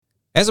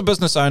As a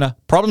business owner,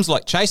 problems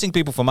like chasing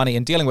people for money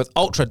and dealing with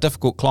ultra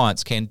difficult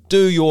clients can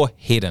do your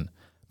head in.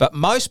 But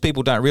most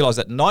people don't realize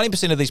that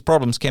 90% of these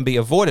problems can be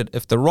avoided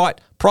if the right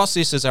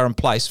processes are in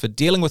place for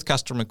dealing with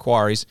customer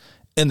inquiries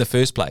in the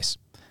first place.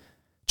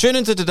 Tune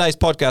into today's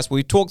podcast where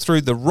we talk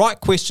through the right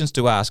questions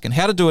to ask and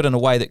how to do it in a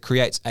way that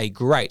creates a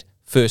great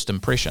first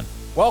impression.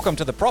 Welcome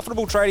to the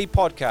Profitable Tradie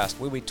Podcast,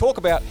 where we talk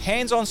about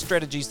hands-on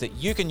strategies that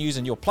you can use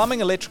in your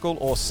plumbing, electrical,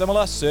 or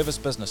similar service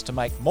business to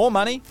make more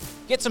money,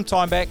 get some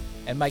time back,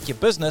 and make your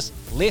business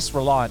less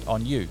reliant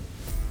on you.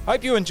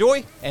 Hope you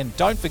enjoy, and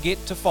don't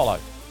forget to follow.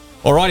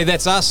 Alrighty,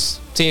 that's us,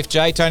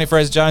 TFJ, Tony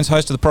Fraser-Jones,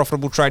 host of the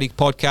Profitable Tradie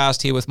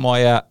Podcast, here with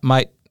my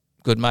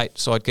good mate,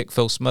 sidekick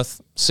Phil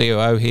Smith,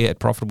 COO here at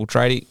Profitable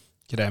Tradie.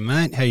 G'day,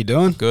 mate. How you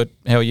doing? Good.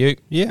 How are you?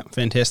 Yeah,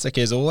 fantastic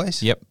as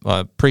always. Yep. I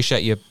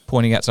appreciate you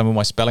pointing out some of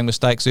my spelling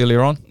mistakes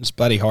earlier on. It's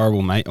bloody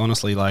horrible, mate.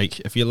 Honestly, like,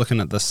 if you're looking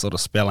at this sort of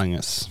spelling,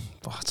 it's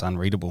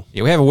unreadable.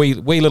 Yeah, we have a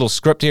wee little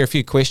script here, a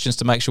few questions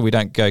to make sure we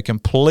don't go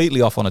completely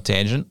off on a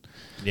tangent.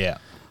 Yeah.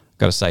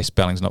 Got to say,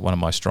 spelling's not one of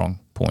my strong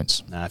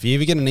points. Now, if you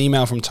ever get an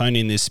email from Tony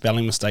and there's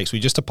spelling mistakes, we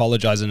just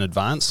apologise in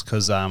advance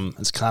because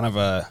it's kind of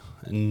a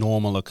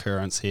normal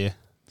occurrence here.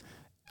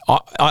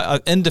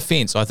 In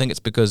defence, I think it's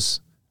because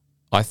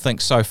I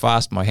think so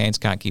fast my hands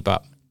can't keep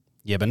up.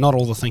 Yeah, but not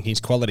all the thinking's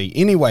quality.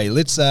 Anyway,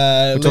 let's talk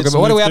about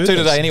what are we up to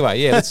today anyway?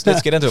 Yeah,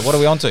 let's get into it. What are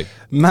we on to?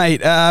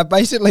 Mate,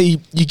 basically,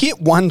 you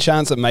get one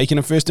chance at making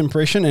a first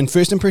impression, and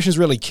first impressions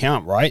really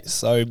count, right?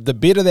 So the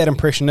better that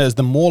impression is,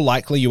 the more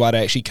likely you are to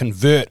actually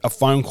convert a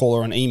phone call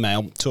or an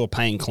email to a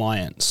paying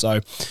client.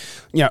 So,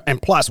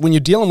 and plus, when you're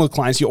dealing with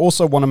clients, you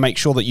also want to make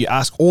sure that you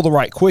ask all the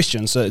right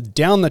questions. So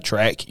down the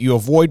track, you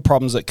avoid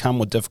problems that come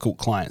with difficult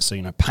clients. So,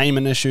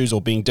 payment issues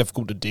or being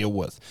difficult to deal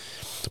with.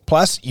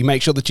 Plus, you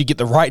make sure that you get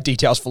the right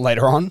details for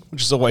later on,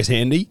 which is always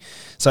handy.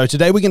 So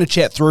today we're going to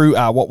chat through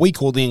what we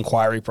call the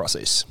inquiry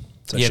process.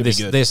 So yeah,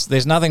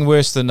 there's nothing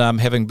worse than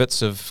having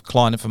bits of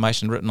client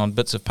information written on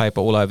bits of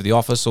paper all over the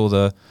office or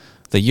the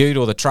ute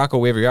or the truck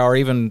or wherever you are, or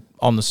even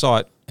on the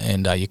site,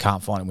 and you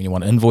can't find it when you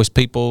want to invoice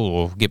people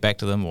or get back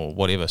to them or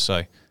whatever.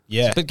 So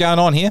yeah, there's a bit going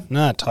on here.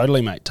 No,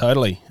 totally, mate,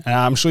 totally.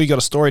 I'm sure you got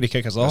a story to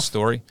kick us off. A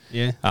story.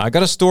 Yeah. I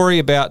got a story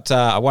about,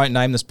 I won't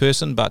name this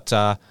person, but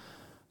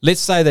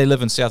let's say they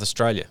live in South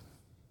Australia.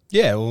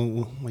 Yeah,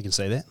 well, we can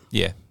say that.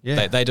 Yeah.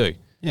 They do.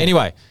 Yeah.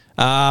 Anyway,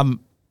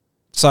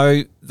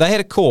 so they had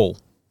a call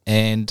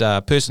and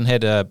a person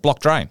had a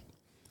blocked drain.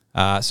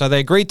 So they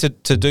agreed to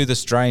do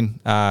this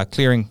drain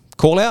clearing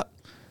call out,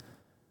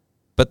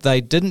 but they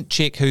didn't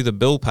check who the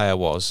bill payer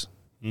was.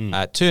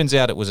 It turns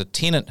out it was a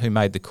tenant who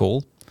made the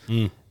call.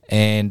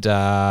 And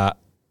the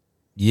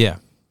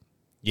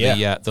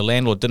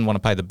landlord didn't want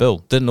to pay the bill,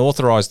 didn't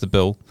authorise the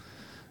bill.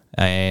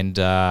 And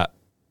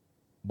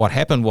what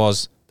happened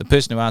was the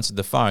person who answered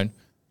the phone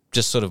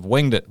just sort of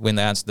winged it when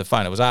they answered the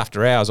phone. It was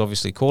after hours,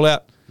 obviously, call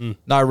out.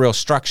 No real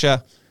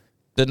structure,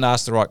 didn't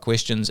ask the right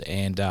questions,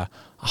 and a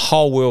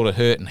whole world of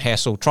hurt and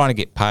hassle trying to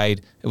get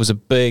paid. It was a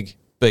big,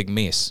 big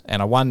mess.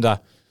 And I wonder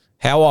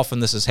how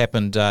often this has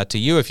happened to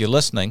you if you're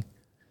listening.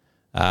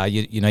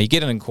 You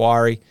get an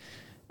inquiry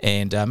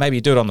and maybe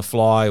you do it on the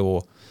fly,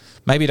 or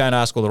maybe you don't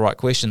ask all the right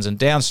questions, and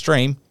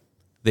downstream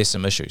there's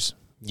some issues.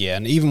 Yeah,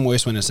 and even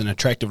worse when it's an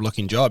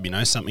attractive-looking job,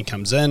 something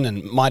comes in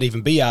and might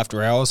even be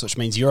after hours, which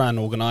means you're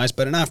unorganised,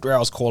 but an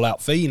after-hours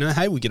call-out fee,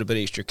 hey, we get a bit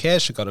extra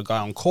cash, I've got a guy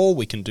on call,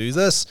 we can do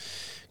this,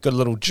 got a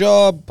little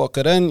job, book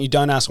it in, you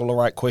don't ask all the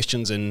right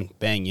questions, and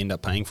bang, you end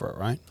up paying for it,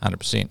 right?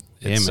 100%.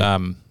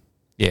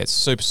 It's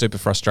super, super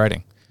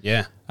frustrating.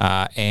 Yeah.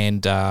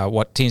 And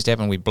what tends to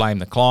happen, we blame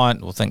the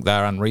client or think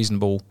they're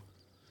unreasonable,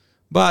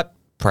 but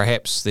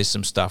perhaps there's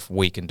some stuff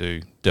we can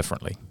do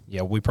differently.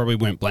 Yeah, we probably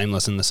weren't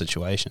blameless in the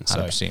situation. So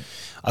 100%.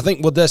 I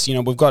think with this,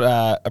 we've got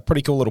a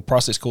pretty cool little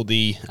process called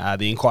the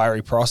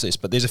inquiry process.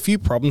 But there's a few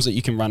problems that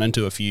you can run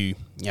into if you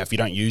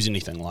don't use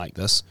anything like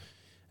this.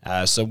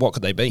 So what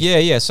could they be?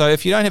 Yeah. So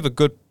if you don't have a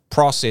good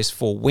process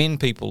for when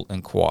people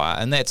inquire,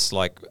 and that's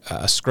like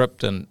a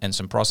script and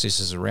some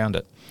processes around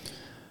it,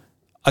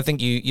 I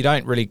think you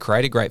don't really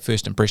create a great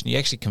first impression. You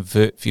actually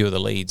convert fewer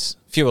leads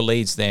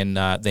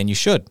than you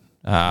should.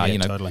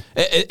 Totally.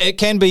 It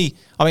can be.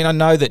 I mean, I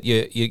know that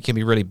you can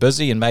be really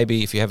busy, and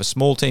maybe if you have a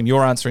small team,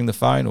 you're answering the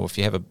phone, or if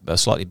you have a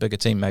slightly bigger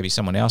team, maybe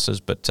someone else is.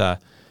 But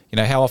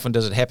how often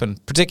does it happen?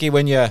 Particularly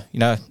when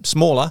you're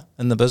smaller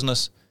in the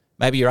business.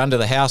 Maybe you're under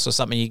the house or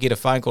something. You get a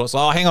phone call. It's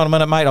like, oh, hang on a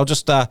minute, mate. I'll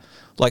just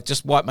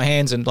just wipe my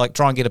hands and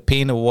try and get a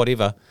pen or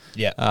whatever.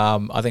 Yeah.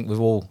 I think we've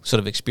all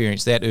sort of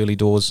experienced that early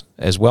doors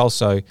as well.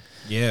 So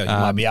yeah, you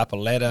might be up a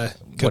ladder,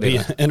 could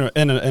whatever. be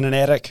in an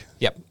attic.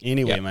 Yep.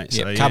 Anyway, yep. mate.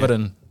 Yep. So, Covered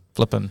in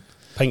flipping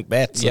pink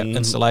bats. Yep. And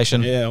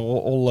Insulation. Yeah.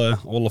 All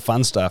the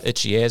fun stuff.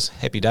 Itchy as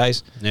happy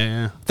days.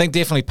 Yeah. I think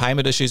definitely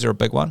payment issues are a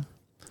big one.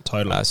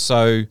 Totally.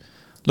 So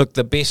look,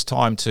 the best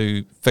time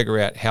to figure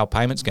out how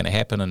payment's going to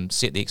happen and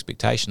set the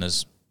expectation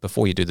is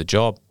before you do the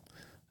job.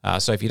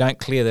 So if you don't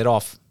clear that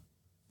off,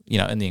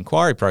 in the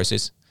inquiry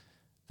process,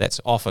 that's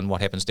often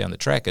what happens down the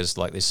track is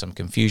there's some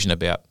confusion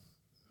about,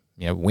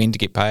 when to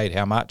get paid,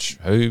 how much,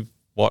 who,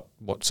 what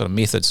sort of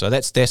method. So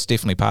that's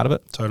definitely part of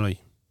it. Totally.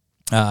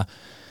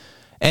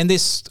 And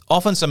there's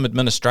often some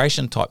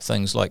administration type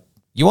things, like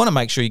you want to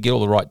make sure you get all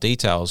the right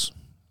details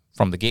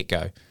from the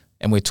get-go.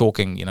 And we're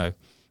talking,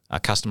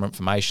 customer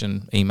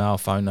information, email,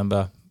 phone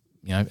number,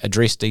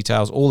 address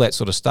details, all that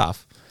sort of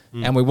stuff.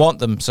 And we want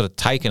them sort of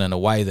taken in a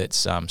way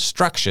that's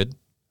structured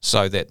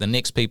so that the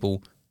next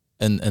people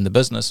in the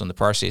business and the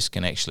process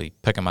can actually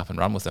pick them up and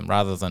run with them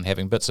rather than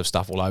having bits of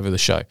stuff all over the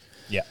show.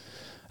 Yeah.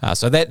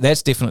 So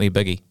that's definitely a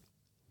biggie.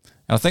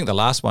 And I think the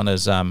last one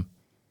is,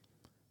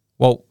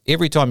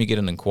 every time you get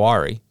an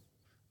inquiry,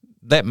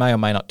 that may or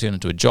may not turn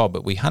into a job,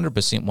 but we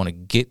 100% want to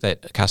get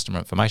that customer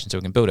information so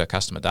we can build our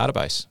customer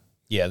database.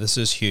 Yeah, this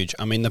is huge.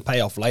 I mean, the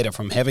payoff later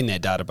from having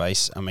that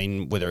database, I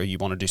mean, whether you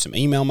want to do some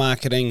email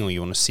marketing or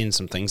you want to send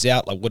some things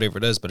out, like whatever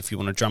it is, but if you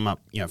want to drum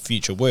up,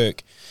 future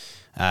work,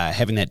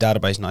 having that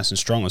database nice and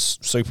strong is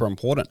super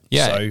important.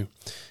 Yeah. So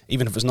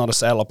even if it's not a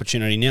sale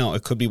opportunity now,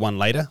 it could be one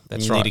later.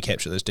 That's you right. need to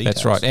capture those details.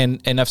 That's right.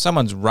 And if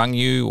someone's rung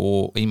you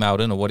or emailed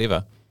in or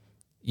whatever,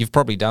 you've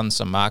probably done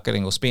some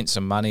marketing or spent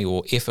some money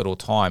or effort or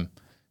time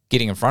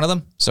getting in front of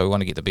them. So we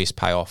want to get the best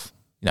payoff,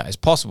 as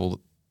possible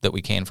that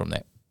we can from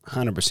that.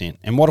 100%.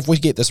 And what if we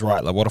get this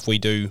right? Like, what if we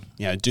do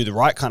the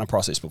right kind of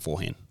process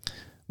beforehand?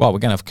 Well, we're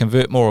going to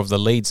convert more of the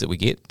leads that we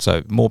get.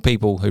 So more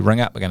people who ring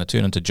up are going to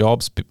turn into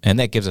jobs, and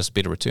that gives us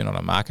better return on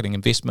our marketing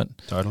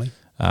investment. Totally.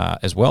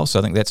 As well. So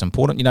I think that's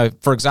important.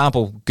 For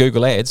example,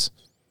 Google Ads,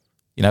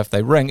 if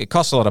they ring, it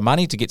costs a lot of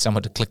money to get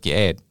someone to click your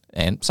ad.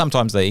 And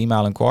sometimes they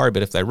email inquiry,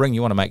 but if they ring,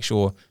 you want to make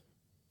sure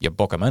you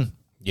book them in.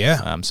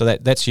 Yeah. So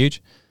that's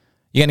huge.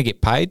 You're going to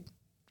get paid.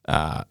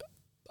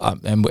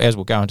 And as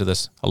we'll go into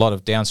this, a lot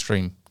of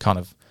downstream kind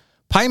of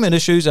payment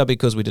issues are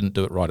because we didn't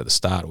do it right at the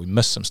start, or we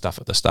missed some stuff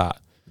at the start.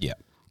 Yeah.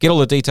 Get all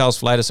the details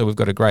for later, so we've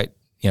got a great,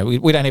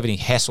 we don't have any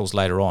hassles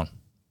later on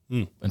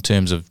in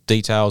terms of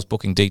details,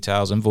 booking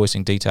details,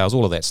 invoicing details,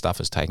 all of that stuff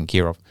is taken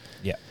care of.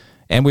 Yeah.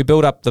 And we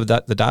build up the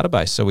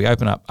database, so we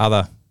open up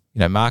other,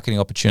 marketing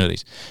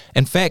opportunities.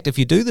 In fact, if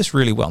you do this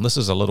really well, and this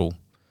is a little,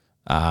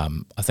 I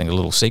think a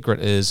little secret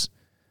is,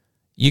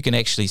 you can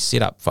actually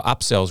set up for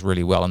upsells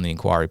really well in the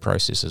inquiry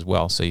process as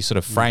well. So you sort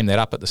of frame that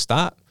up at the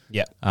start.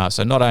 Yeah.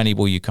 So not only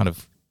will you kind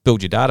of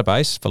build your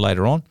database for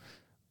later on,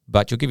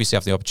 but you'll give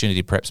yourself the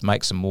opportunity to perhaps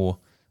make some more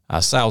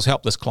sales,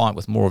 help this client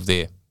with more of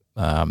their,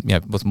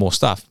 with more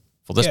stuff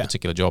for this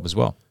particular job as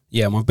well.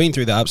 Yeah, and we've been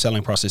through the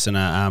upselling process in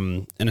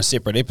a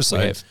separate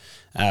episode.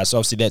 So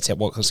obviously that's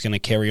what's going to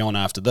carry on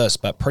after this.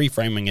 But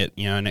pre-framing it,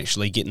 and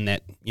actually getting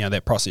that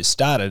that process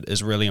started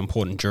is really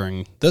important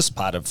during this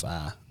part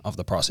of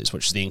the process,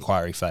 which is the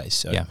inquiry phase.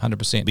 So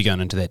 100%. We'll be going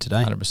into that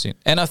today. 100%.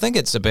 And I think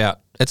it's about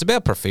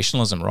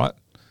professionalism, right?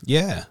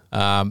 Yeah.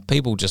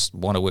 People just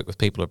want to work with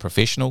people who are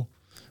professional.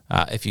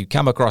 If you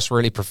come across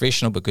really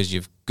professional because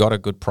you've got a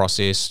good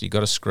process, you've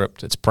got a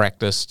script, it's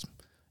practiced,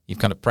 you've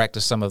kind of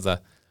practiced some of the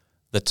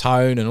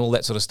tone and all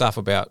that sort of stuff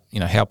about,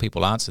 how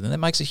people answer, then that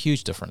makes a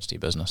huge difference to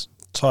your business.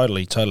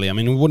 Totally. I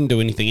mean, we wouldn't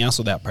do anything else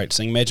without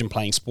practicing. Imagine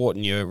playing sport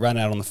and you run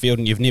out on the field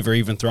and you've never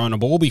even thrown a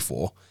ball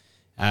before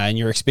and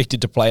you're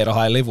expected to play at a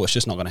high level. It's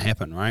just not going to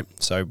happen, right?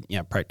 So,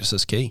 practice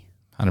is key.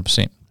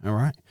 100%. All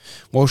right.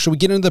 Well, should we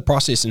get into the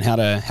process and how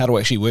to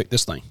actually work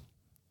this thing?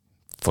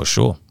 For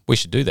sure. We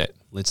should do that.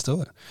 Let's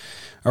do it.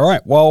 All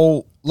right.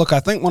 Well, look, I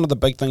think one of the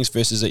big things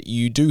first is that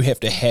you do have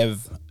to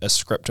have a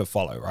script to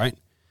follow, right?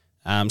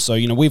 So,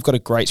 we've got a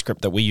great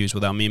script that we use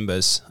with our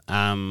members,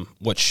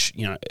 which,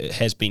 it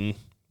has been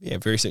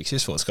very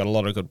successful. It's got a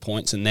lot of good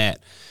points in that.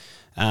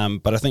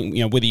 But I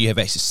think, whether you have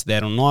access to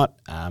that or not,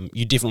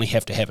 you definitely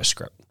have to have a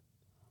script.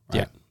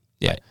 Right?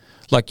 Yeah.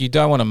 Like, you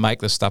don't want to make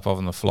this stuff up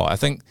on the fly. I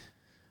think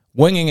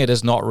winging it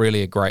is not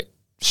really a great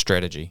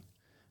strategy,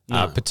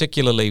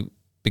 particularly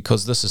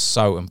because this is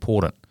so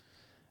important.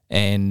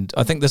 And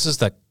I think this is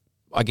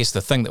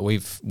the thing that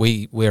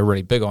we're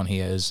really big on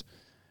here is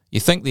you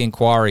think the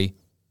inquiry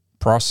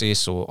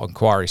process or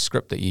inquiry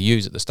script that you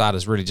use at the start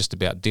is really just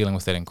about dealing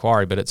with that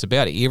inquiry, but it's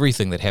about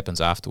everything that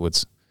happens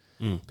afterwards.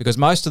 Because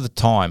most of the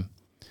time,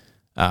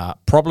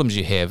 problems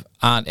you have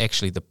aren't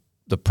actually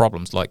the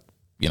problems. Like,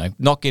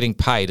 not getting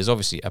paid is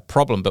obviously a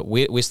problem, but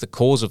where's the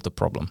cause of the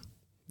problem?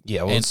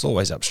 Yeah, well, it's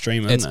always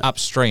upstream, isn't it? It's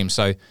upstream.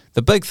 So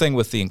the big thing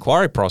with the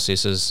inquiry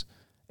process is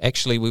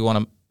actually we want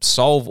to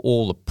solve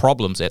all the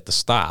problems at the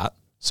start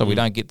so we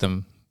don't get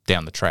them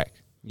down the track.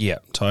 Yeah,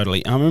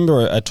 totally. I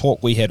remember a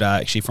talk we had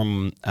actually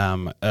from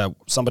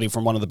somebody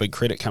from one of the big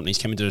credit companies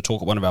came and did a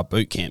talk at one of our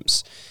boot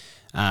camps,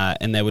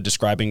 and they were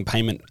describing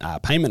payment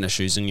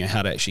issues and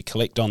how to actually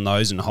collect on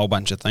those and a whole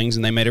bunch of things.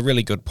 And they made a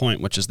really good point,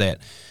 which is that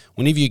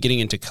whenever you're getting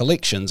into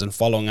collections and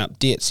following up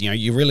debts,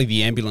 you're really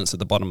the ambulance at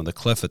the bottom of the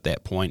cliff at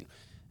that point.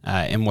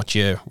 And what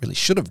you really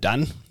should have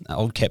done,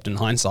 old Captain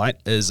Hindsight,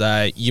 is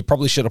you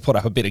probably should have put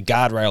up a better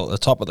guardrail at the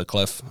top of the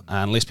cliff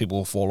unless people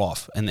will fall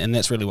off. And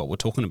that's really what we're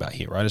talking about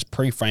here, right? Is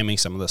pre-framing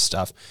some of this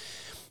stuff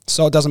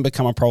so it doesn't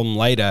become a problem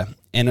later.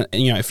 And,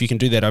 if you can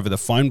do that over the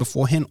phone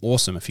beforehand,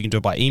 awesome. If you can do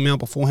it by email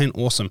beforehand,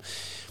 awesome.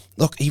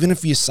 Look, even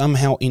if you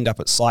somehow end up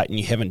at site and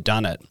you haven't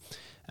done it,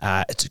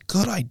 it's a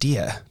good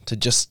idea to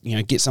just,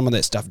 get some of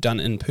that stuff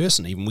done in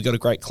person. Even we got a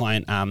great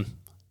client,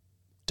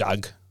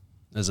 Doug.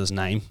 is his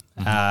name.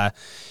 And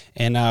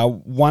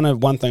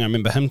one thing I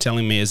remember him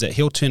telling me is that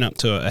he'll turn up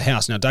to a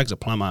house. Now, Doug's a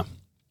plumber,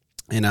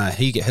 and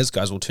his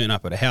guys will turn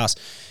up at a house.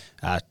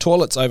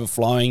 Toilets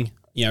overflowing,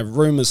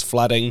 room is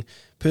flooding,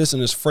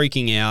 person is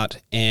freaking out,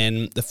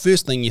 and the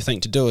first thing you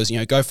think to do is,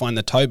 go find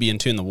the Toby and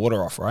turn the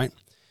water off, right?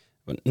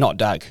 But not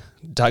Doug.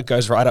 Doug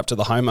goes right up to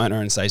the homeowner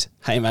and says,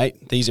 hey,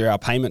 mate, these are our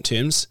payment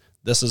terms.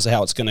 This is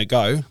how it's going to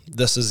go.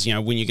 This is,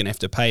 when you're going to have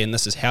to pay, and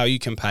this is how you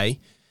can pay.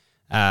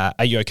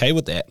 Are you okay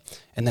with that?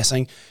 And they're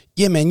saying,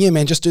 yeah,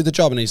 man, just do the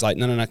job. And he's like,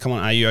 no, come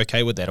on, are you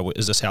okay with that? Or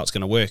is this how it's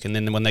going to work? And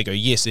then when they go,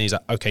 yes, and he's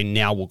like, okay,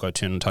 now we'll go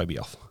turn the Toby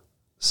off.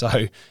 So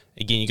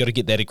again, you got to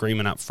get that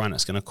agreement up front.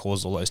 It's going to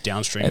cause all those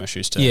downstream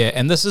issues too. Yeah,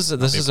 and this is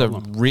a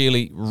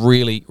really,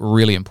 really,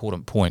 really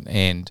important point.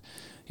 And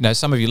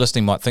some of you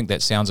listening might think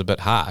that sounds a bit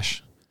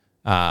harsh,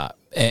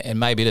 and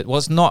maybe it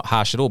was not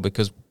harsh at all,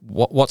 because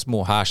what's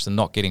more harsh than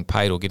not getting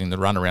paid or getting the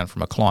runaround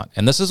from a client?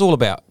 And this is all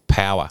about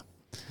power.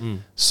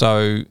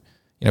 So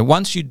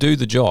once you do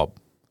the job,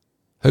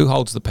 who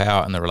holds the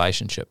power in the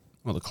relationship?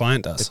 Well, the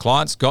client does. The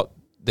client's got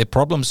their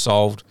problem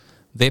solved,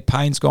 their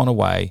pain's gone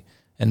away,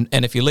 and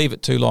if you leave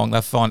it too long,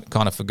 they've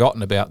kind of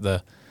forgotten about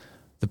the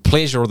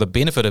pleasure or the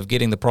benefit of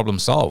getting the problem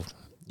solved.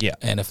 Yeah.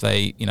 And if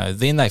they,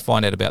 then they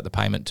find out about the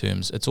payment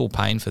terms, it's all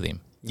pain for them.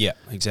 Yeah,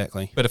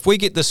 exactly. But if we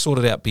get this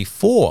sorted out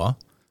before,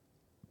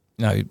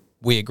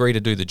 we agree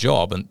to do the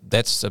job, and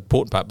that's the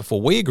important part,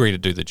 before we agree to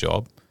do the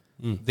job,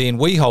 then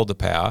we hold the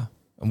power,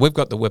 and we've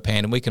got the whip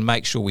hand, and we can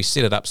make sure we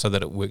set it up so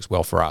that it works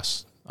well for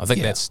us. I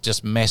think that's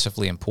just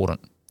massively important.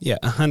 Yeah,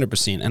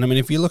 100%. And I mean,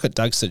 if you look at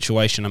Doug's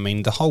situation, I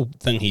mean, the whole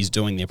thing he's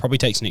doing there probably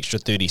takes an extra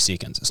 30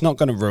 seconds. It's not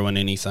going to ruin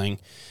anything.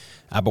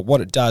 But what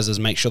it does is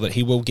make sure that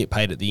he will get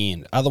paid at the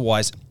end.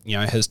 Otherwise,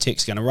 his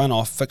tech's going to run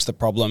off, fix the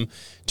problem,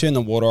 turn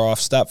the water off,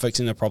 start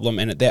fixing the problem,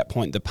 and at that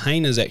point, the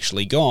pain is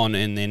actually gone,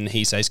 and then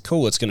he says,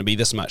 cool, it's going to be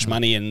this much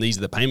money, and these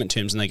are the payment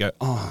terms, and they go,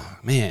 oh,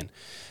 man,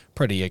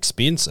 pretty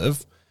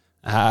expensive.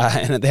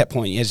 And at that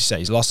point, as you say,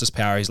 he's lost his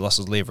power, he's lost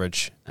his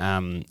leverage,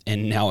 and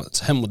now it's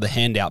him with the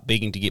hand out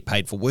begging to get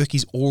paid for work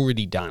he's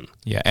already done.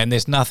 Yeah, and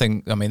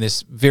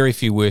there's very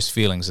few worse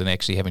feelings than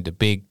actually having to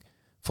beg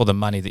for the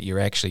money that you're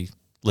actually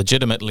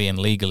legitimately and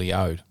legally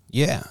owed.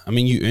 Yeah, I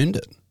mean, you earned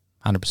it.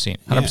 100%.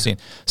 Yeah.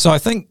 So I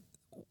think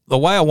the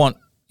way I want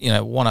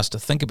us to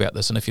think about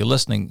this, and if you're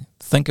listening,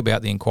 think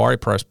about the inquiry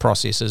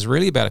process is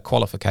really about a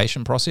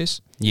qualification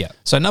process. Yeah.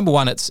 So number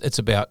one, it's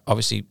about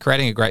obviously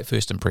creating a great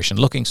first impression,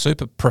 looking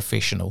super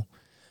professional,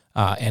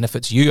 and if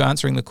it's you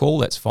answering the call,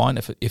 that's fine.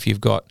 If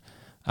you've got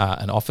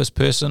an office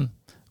person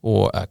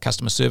or a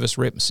customer service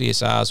rep,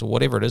 CSRs, or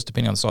whatever it is,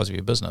 depending on the size of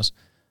your business,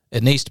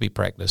 it needs to be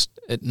practiced.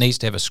 It needs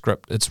to have a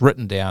script. It's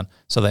written down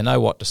so they know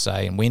what to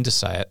say and when to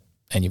say it,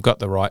 and you've got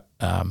the right,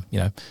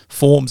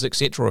 forms,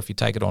 etc. Or if you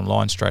take it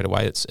online straight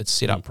away, it's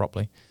set up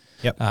properly.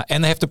 Yep.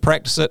 And they have to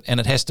practice it, and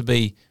it has to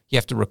be. You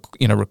have to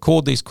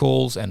record these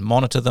calls and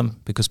monitor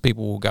them, because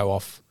people will go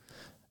off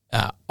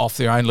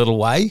their own little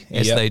way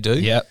as they do.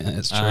 Yeah,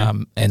 that's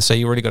true. And so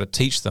you really got to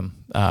teach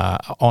them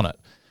on it.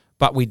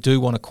 But we do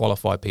want to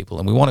qualify people,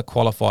 and we want to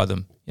qualify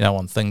them,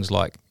 on things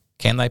like,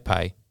 can they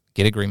pay?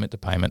 Get agreement to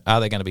payment.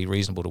 Are they going to be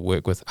reasonable to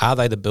work with? Are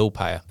they the bill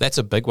payer? That's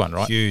a big one,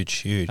 right?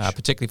 Huge.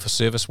 Particularly for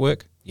service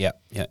work. Yeah.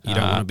 You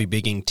don't want to be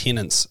begging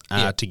tenants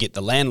to get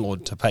the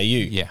landlord to pay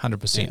you. Yeah,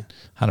 100%.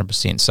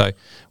 100%. So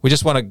we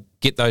just want to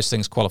get those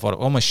things qualified.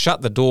 Almost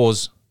shut the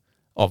doors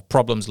of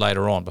problems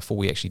later on before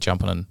we actually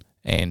jump in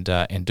and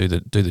do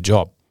the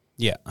job.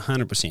 Yeah,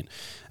 100%.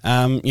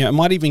 It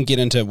might even get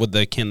into with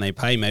the can they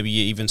pay. Maybe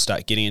you even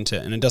start getting into,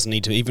 and it doesn't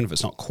need to, even if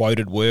it's not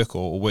quoted work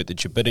or work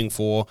that you're bidding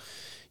for.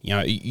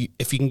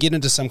 If you can get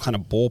into some kind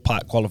of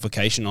ballpark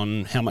qualification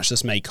on how much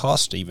this may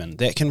cost, even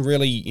that can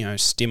really,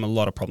 stem a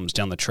lot of problems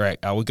down the track.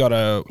 We've got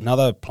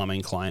another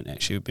plumbing client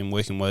actually we've been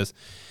working with,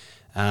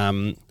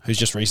 who's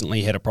just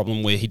recently had a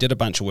problem where he did a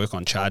bunch of work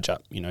on charge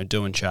up,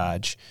 do and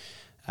charge,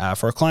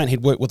 for a client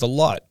he'd worked with a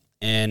lot,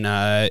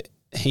 and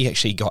he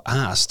actually got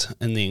asked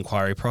in the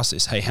inquiry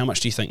process, hey, how much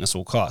do you think this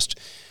will cost?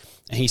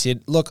 And he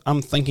said, look,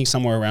 I'm thinking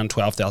somewhere around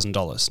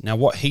 $12,000. Now,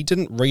 what he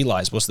didn't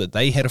realize was that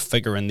they had a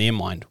figure in their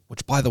mind,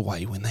 which, by the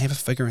way, when they have a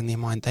figure in their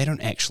mind, they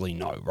don't actually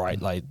know,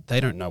 right? Like, they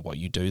don't know what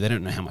you do. They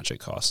don't know how much it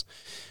costs.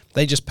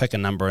 They just pick a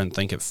number and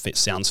think it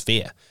sounds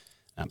fair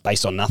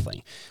based on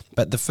nothing.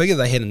 But the figure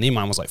they had in their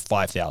mind was like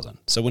 5,000.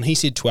 So when he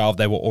said 12,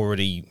 they were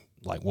already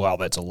like, wow,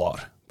 that's a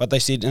lot. But they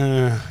said,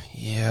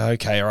 yeah,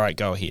 okay, all right,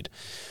 go ahead.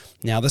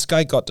 Now, this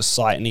guy got to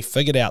site and he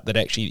figured out that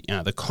actually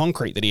the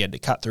concrete that he had to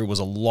cut through was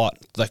a lot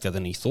thicker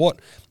than he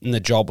thought, and the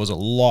job was a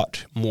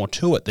lot more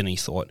to it than he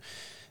thought.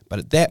 But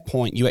at that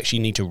point, you actually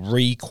need to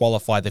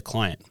re-qualify the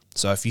client.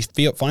 So if you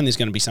find there's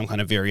going to be some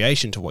kind of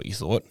variation to what you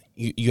thought,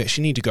 you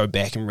actually need to go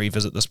back and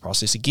revisit this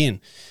process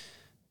again.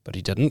 But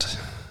he didn't.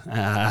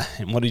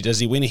 And what he does,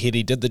 he went ahead,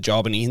 he did the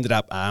job, and he ended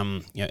up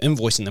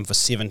invoicing them for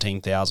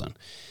 $17,000.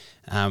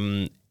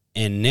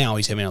 And now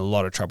he's having a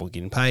lot of trouble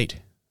getting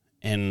paid.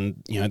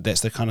 And,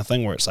 that's the kind of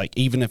thing where it's like,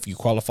 even if you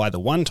qualify the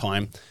one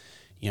time,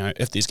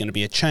 if there's going to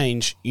be a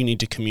change, you need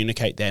to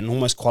communicate that and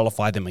almost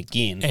qualify them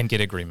again. And get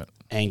agreement.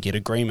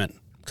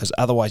 because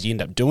otherwise you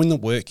end up doing the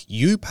work,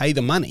 you pay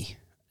the money,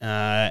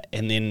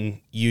 and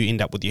then you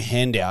end up with your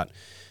hand out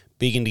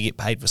begging to get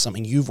paid for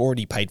something you've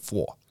already paid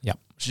for. Yep.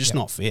 It's just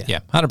not fair. Yeah,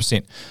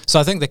 100%. So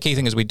I think the key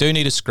thing is we do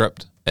need a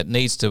script. It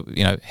needs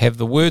to, have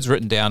the words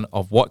written down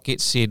of what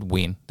gets said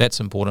when. That's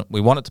important.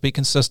 We want it to be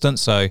consistent,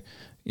 so,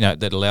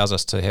 that allows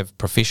us to have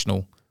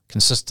professional,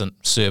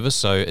 consistent service,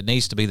 so it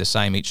needs to be the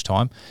same each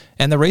time.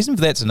 And the reason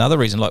for that's another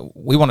reason, like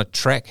we want to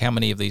track how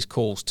many of these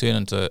calls turn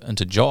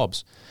into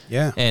jobs.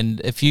 Yeah.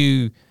 And if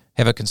you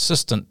have a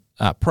consistent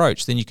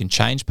approach, then you can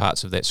change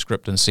parts of that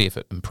script and see if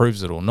it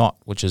improves it or not,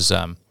 which is,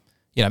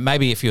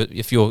 maybe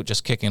if you're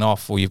just kicking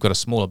off or you've got a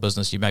smaller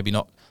business, you maybe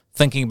not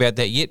thinking about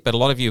that yet, but a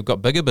lot of you who've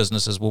got bigger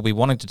businesses will be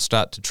wanting to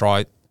start to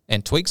try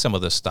and tweak some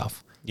of this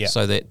stuff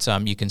so that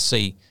you can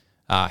see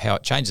how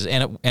it changes,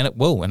 and it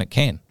will, and it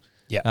can.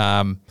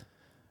 Yeah.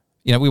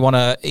 We want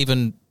to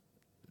even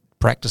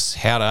practice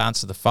how to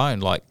answer the phone,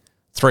 like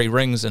 3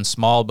 rings and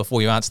smile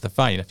before you answer the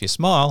phone. If you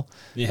smile,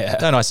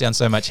 don't I sound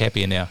so much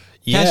happier now?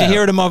 Yeah. Can't you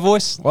hear it in my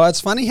voice? Well,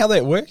 it's funny how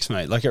that works,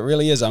 mate. Like, it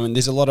really is. I mean,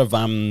 there's a lot of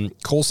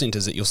call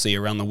centers that you'll see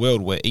around the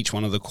world where each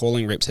one of the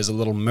calling reps has a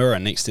little mirror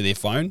next to their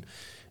phone.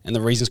 And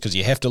the reason is because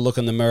you have to look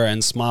in the mirror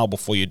and smile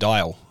before you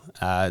dial.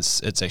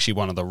 It's actually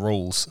one of the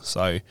rules.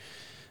 So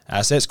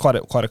that's quite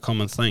a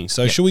common thing.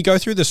 So should we go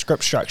through the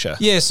script structure?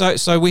 Yeah,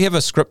 so we have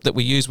a script that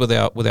we use with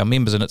our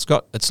members, and it's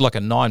like a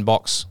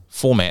 9-box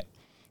format.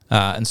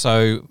 And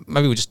so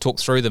maybe we'll just talk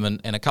through them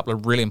and a couple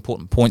of really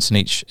important points in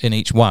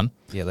each one.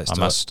 Yeah, let's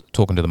do it. I must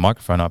talk into the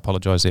microphone. I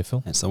apologise there,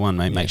 Phil. That's the one,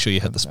 mate. Make sure you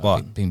hit the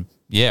spot.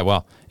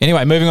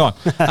 Anyway, moving on.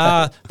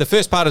 The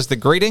first part is the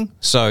greeting.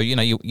 So, you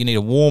need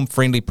a warm,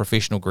 friendly,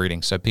 professional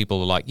greeting. So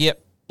people are like, yep,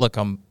 look,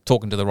 I'm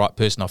talking to the right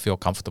person. I feel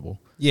comfortable.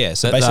 Yeah,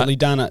 so basically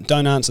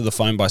don't answer the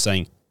phone by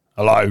saying,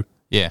 hello.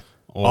 Yeah.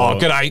 Or,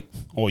 g'day.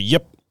 Or,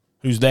 yep,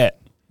 who's that?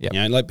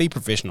 Yep. Be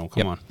professional.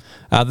 Come on.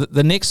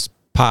 The next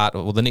part,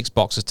 or the next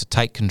box, is to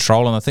take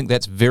control, and I think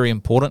that's very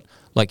important.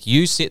 Like,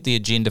 you set the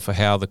agenda for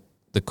how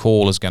the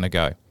call is going to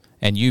go,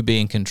 and you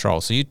be in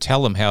control. So you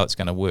tell them how it's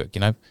going to work,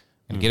 and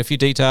get a few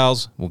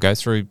details, we'll go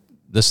through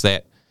this,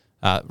 that,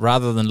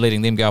 rather than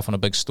letting them go off on a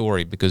big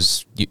story,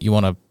 because you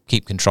want to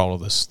keep control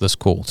of this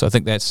call. So I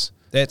think that's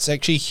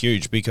actually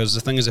huge, because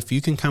the thing is, if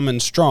you can come in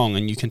strong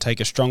and you can take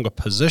a stronger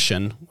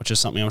position, which is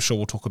something I'm sure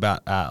we'll talk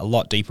about a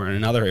lot deeper in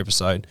another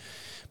episode,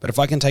 but if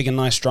I can take a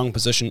nice strong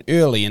position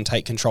early and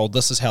take control,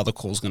 this is how the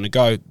call's going to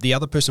go, the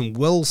other person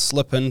will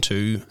slip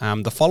into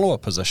the follower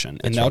position,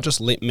 and they'll just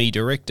let me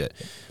direct it.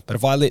 But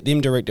if I let them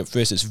direct it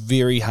first, it's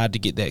very hard to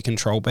get that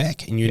control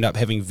back, and you end up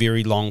having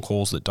very long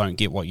calls that don't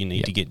get what you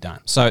need to get done.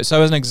 So as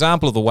an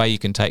example of the way you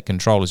can take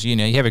control is, you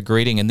have a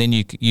greeting, and then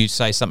you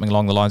say something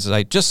along the lines of,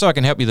 hey, just so I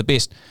can help you the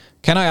best,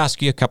 can I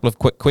ask you a couple of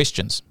quick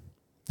questions?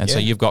 And so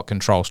you've got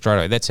control straight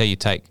away. That's how you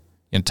take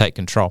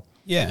control.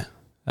 Yeah.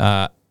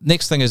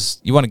 Next thing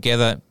is you want to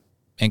gather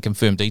and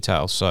confirm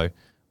details. So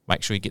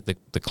make sure you get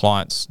the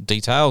client's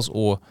details,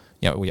 or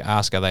we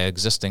ask, are they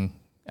existing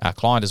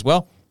client as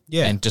well?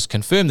 Yeah. And just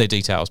confirm their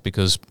details,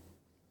 because,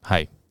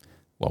 hey,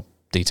 well,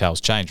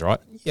 details change, right?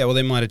 Yeah, well,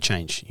 they might have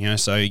changed.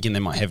 So again, they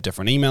might have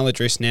different email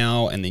address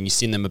now, and then you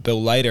send them a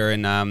bill later,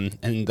 and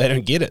they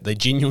don't get it. They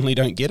genuinely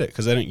don't get it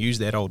because they don't use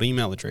that old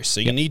email address.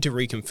 So you need to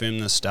reconfirm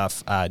this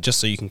stuff just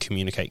so you can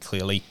communicate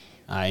clearly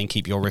and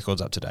keep your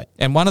records up to date.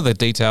 And one of the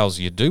details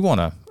you do want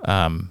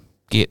to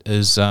get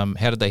is how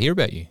did they hear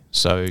about you?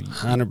 So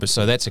 100%.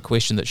 So that's a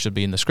question that should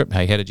be in the script.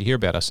 Hey, how did you hear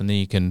about us? And then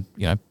you can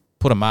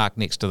put a mark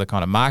next to the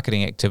kind of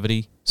marketing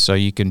activity, so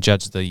you can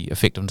judge the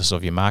effectiveness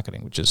of your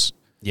marketing, which is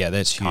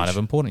that's kind huge. of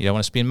important. You don't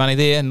want to spend money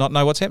there and not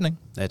know what's happening.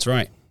 That's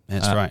right.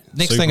 That's right.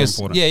 Next Super thing is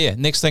important.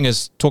 Next thing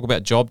is talk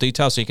about job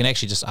details, so you can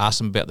actually just ask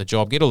them about the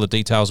job, get all the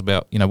details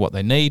about what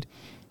they need.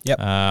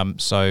 Yep.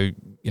 So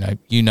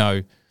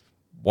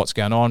what's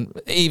going on,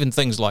 even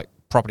things like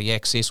property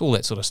access, all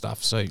that sort of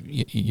stuff. So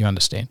you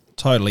understand.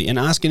 Totally. And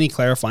ask any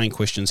clarifying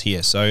questions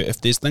here. So if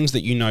there's things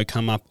that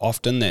come up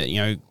often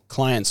that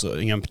clients or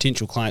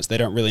potential clients, they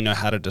don't really know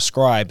how to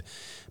describe,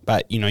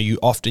 but you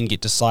often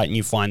get to site and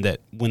you find that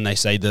when they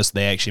say this,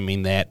 they actually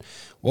mean that.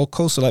 Well,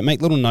 cool. So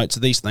make little notes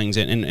of these things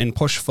and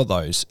push for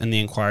those in the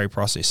inquiry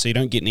process, so you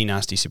don't get any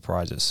nasty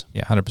surprises.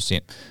 Yeah,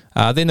 100%.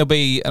 Then there'll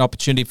be an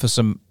opportunity for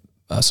some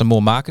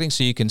more marketing,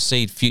 so you can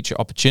seed future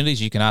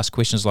opportunities. You can ask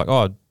questions like,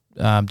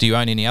 do you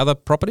own any other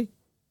property?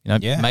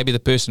 Maybe the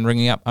person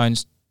ringing up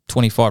owns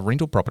 25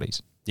 rental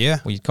properties. Yeah.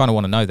 Well, you kind of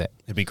want to know that.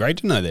 It'd be great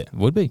to know that. It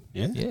would be.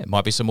 Yeah. It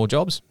might be some more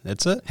jobs.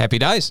 That's it. Happy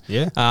days.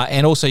 Yeah.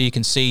 And also you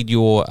can seed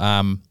your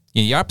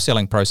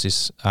upselling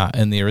process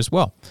in there as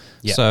well.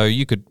 Yeah. So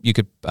you could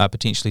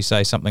potentially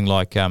say something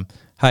like,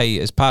 hey,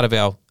 as part of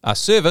our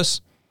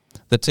service,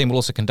 the team will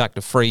also conduct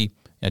a free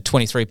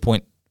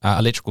 23-point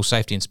electrical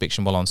safety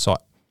inspection while on site,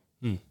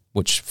 Hmm.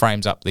 which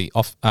frames up the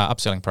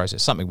upselling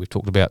process, something we've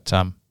talked about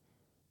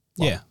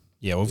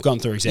Yeah, we've gone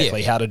through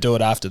exactly how to do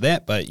it after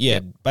that. But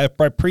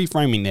by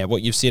pre-framing that,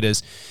 what you've said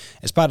is,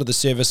 as part of the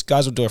service,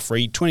 guys will do a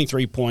free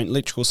 23-point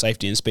electrical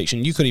safety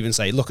inspection. You could even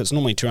say, look, it's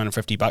normally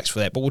 $250 for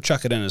that, but we'll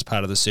chuck it in as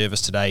part of the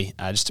service today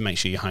just to make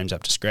sure your home's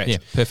up to scratch. Yeah,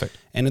 perfect.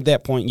 And at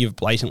that point, you've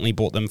blatantly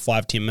bought them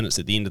 5-10 minutes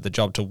at the end of the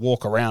job to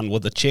walk around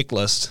with a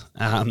checklist.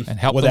 And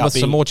help them with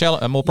some more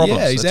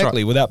problems. Yeah,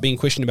 exactly, right. Without being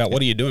questioned about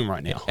what are you doing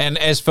right now. And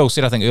as Phil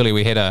said, I think earlier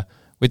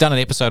we've done an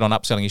episode on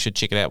upselling. You should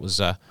check it out. It was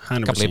a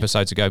 100%. couple of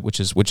episodes ago, which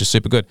is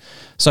super good.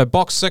 So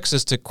box 6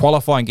 is to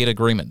qualify and get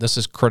agreement. This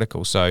is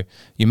critical. So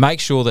you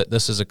make sure that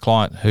this is a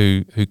client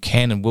who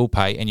can and will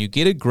pay, and you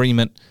get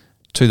agreement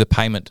to the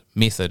payment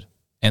method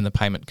and the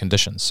payment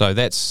conditions. So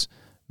that's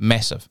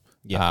massive.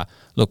 Yeah.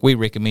 Look, we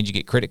recommend you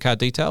get credit card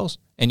details,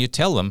 and you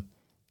tell them,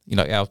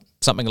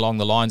 something along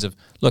the lines of,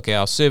 look,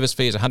 our service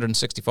fee is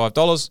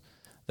 $165.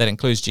 That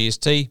includes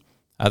GST.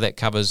 That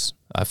covers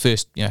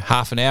first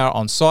half an hour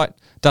on site.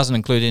 Doesn't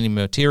include any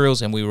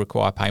materials, and we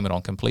require payment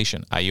on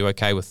completion. Are you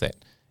okay with that?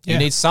 Yeah. You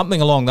need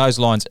something along those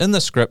lines in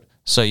the script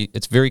so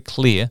it's very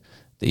clear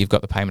that you've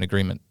got the payment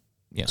agreement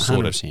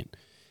sorted. 100%.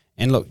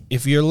 And look,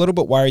 if you're a little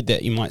bit worried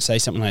that you might say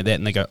something like that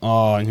and they go,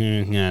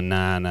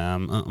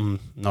 I'm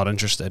not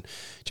interested,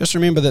 just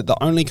remember that the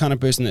only kind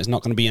of person that's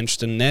not going to be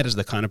interested in that is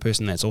the kind of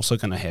person that's also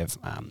going to have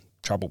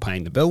trouble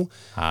paying the bill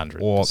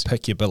 100%. Or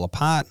pick your bill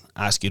apart,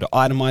 ask you to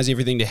itemize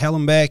everything to hell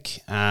and back,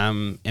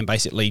 and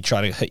basically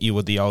try to hit you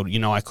with the old,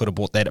 I could have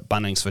bought that at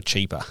Bunnings for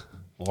cheaper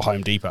or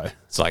Home Depot.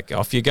 It's like,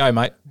 off you go,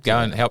 mate. Go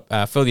and help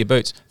fill your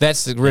boots.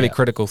 That's the really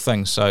critical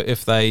thing. So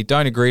if they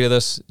don't agree to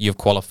this, you've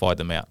qualified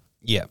them out.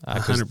 Yeah,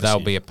 'cause they'll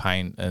be a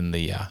pain in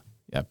the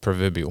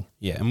proverbial.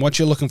 Yeah, and what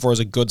you're looking for is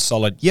a good,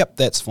 solid, yep,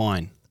 that's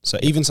fine. So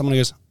even someone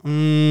who goes,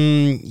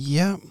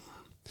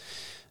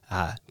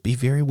 be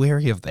very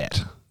wary of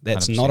that.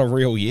 That's 100%. not a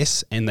real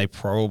yes, and they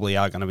probably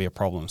are going to be a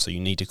problem. So you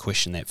need to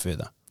question that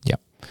further. Yep.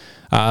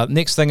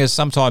 Next thing is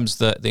sometimes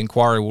the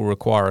inquiry will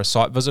require a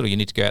site visit, or you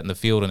need to go out in the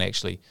field and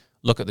actually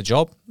look at the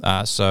job.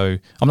 So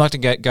I'm not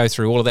going to go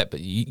through all of that,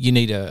 but you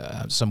need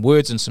some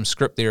words and some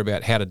script there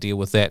about how to deal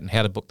with that and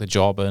how to book the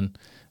job in.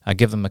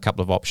 Give them a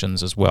couple of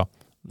options as well.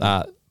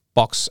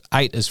 Box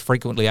 8 is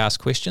frequently asked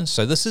questions.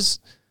 So this is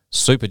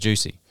super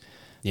juicy.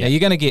 Yeah. Now, you're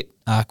going to get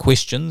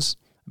questions,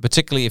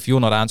 particularly if you're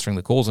not answering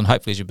the calls, and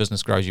hopefully as your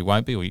business grows you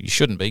won't be, or you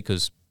shouldn't be,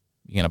 because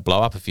you're going to blow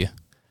up if you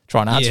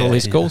try and answer all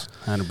these calls.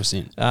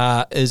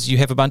 100%. Is you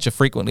have a bunch of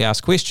frequently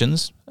asked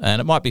questions,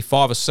 and it might be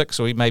 5 or 6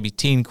 or maybe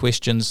 10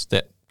 questions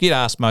that get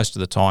asked most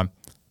of the time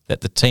that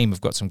the team have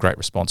got some great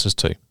responses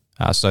to.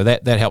 So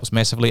that helps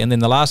massively. And then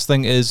the last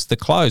thing is the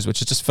close,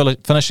 which is just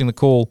finishing the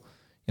call,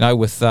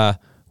 with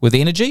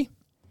energy,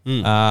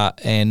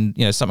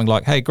 and something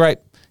like, "Hey, great,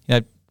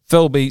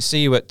 Phil,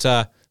 see you at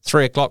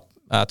 3:00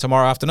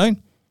 tomorrow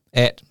afternoon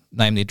at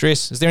name the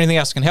address. Is there anything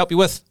else I can help you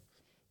with?"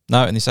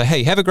 No, and they say,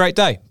 "Hey, have a great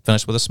day."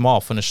 Finish with a smile.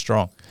 Finish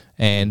strong,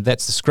 and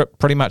that's the script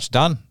pretty much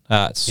done.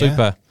 It's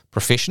super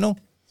professional.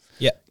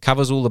 Yeah,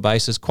 covers all the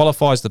bases,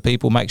 qualifies the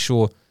people, make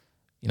sure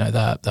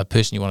the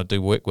person you want to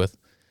do work with.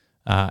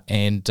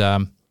 And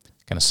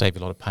going to save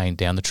you a lot of pain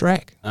down the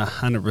track.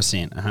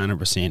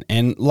 100%.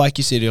 And like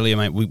you said earlier,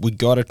 mate, we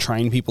got to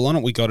train people on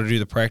it. We got to do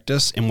the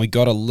practice, and we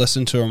got to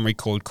listen to and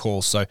record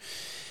calls. So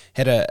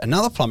had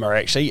another plumber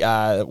actually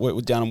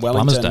worked down in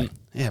Wellington. Plumber's Day.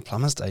 Yeah,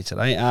 Plumber's Day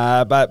today.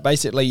 But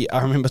basically,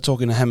 I remember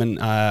talking to him, and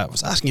I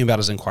was asking him about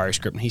his Enquiry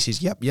Script, and he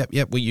says, yep,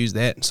 we use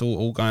that. It's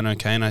all going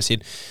okay. And I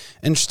said,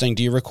 interesting,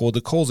 do you record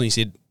the calls? And he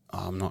said,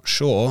 I'm not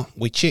sure.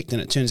 We checked,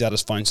 and it turns out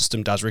his phone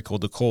system does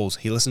record the calls.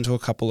 He listened to a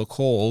couple of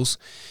calls.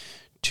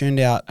 Turned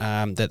out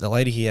that the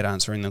lady he had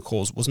answering the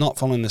calls was not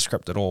following the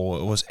script at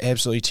all. It was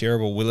absolutely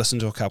terrible. We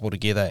listened to a couple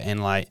together, and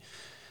I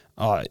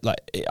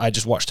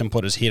just watched him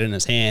put his head in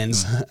his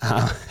hands,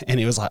 and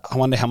he was like, I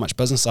wonder how much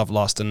business I've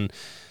lost. And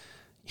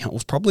it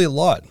was probably a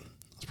lot.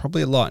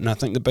 And I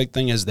think the big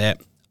thing is that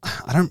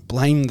I don't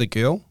blame the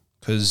girl,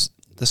 because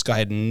this guy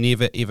had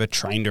never, ever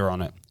trained her on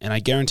it. And I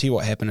guarantee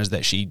what happened is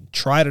that she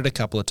tried it a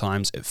couple of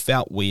times. It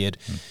felt weird.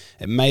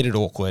 It made it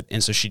awkward.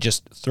 And so she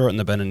just threw it in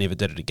the bin and never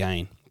did it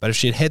again. But if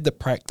she had had the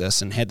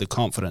practice and had the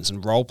confidence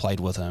and role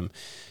played with him,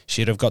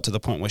 she'd have got to the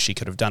point where she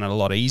could have done it a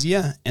lot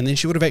easier, and then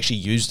she would have actually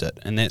used it.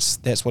 And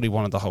that's what he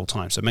wanted the whole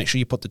time. So make sure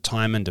you put the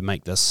time in to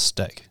make this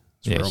stick.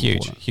 It's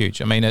huge.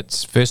 I mean,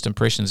 it's first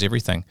impressions,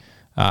 everything.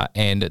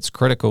 And it's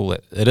critical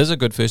that it is a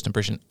good first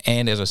impression.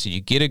 And as I said, you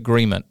get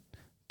agreement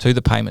to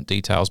the payment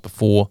details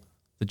before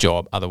the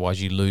job.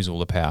 Otherwise, you lose all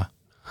the power.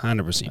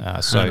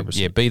 100%. So,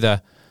 yeah, be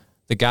the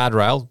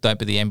guardrail. Don't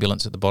be the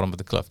ambulance at the bottom of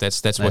the cliff.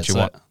 That's what you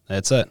want.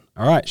 That's it.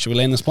 All right. Should we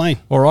land this plane?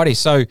 Alrighty.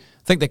 So I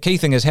think the key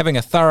thing is having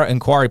a thorough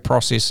inquiry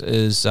process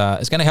is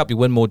going to help you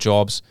win more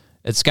jobs.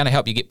 It's going to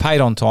help you get paid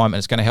on time, and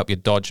it's going to help you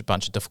dodge a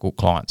bunch of difficult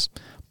clients.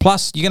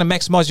 Plus, you're going to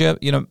maximize your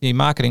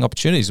marketing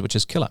opportunities, which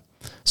is killer.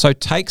 So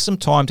take some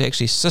time to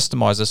actually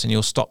systemize this, and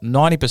you'll stop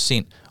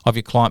 90% of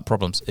your client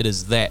problems. It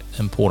is that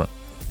important.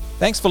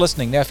 Thanks for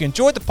listening. Now, if you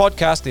enjoyed the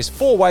podcast, there's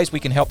 4 ways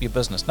we can help your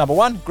business. Number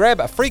 1, grab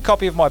a free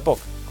copy of my book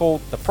called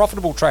The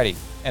Profitable Tradie,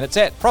 and it's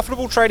at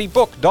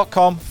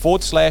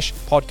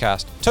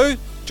profitabletradingbook.com/podcast. 2,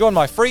 join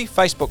my free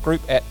Facebook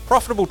group at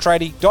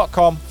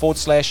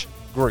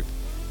profitabletradie.com/group.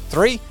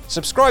 3,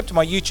 subscribe to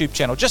my YouTube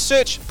channel. Just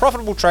search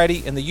Profitable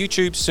Tradie in the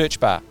YouTube search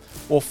bar.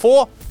 Or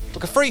 4,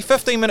 book a free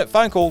 15-minute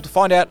phone call to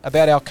find out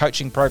about our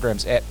coaching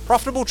programs at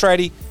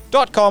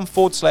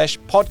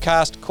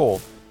profitabletradie.com/podcast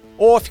call.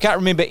 Or if you can't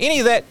remember any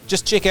of that,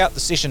 just check out the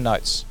session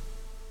notes.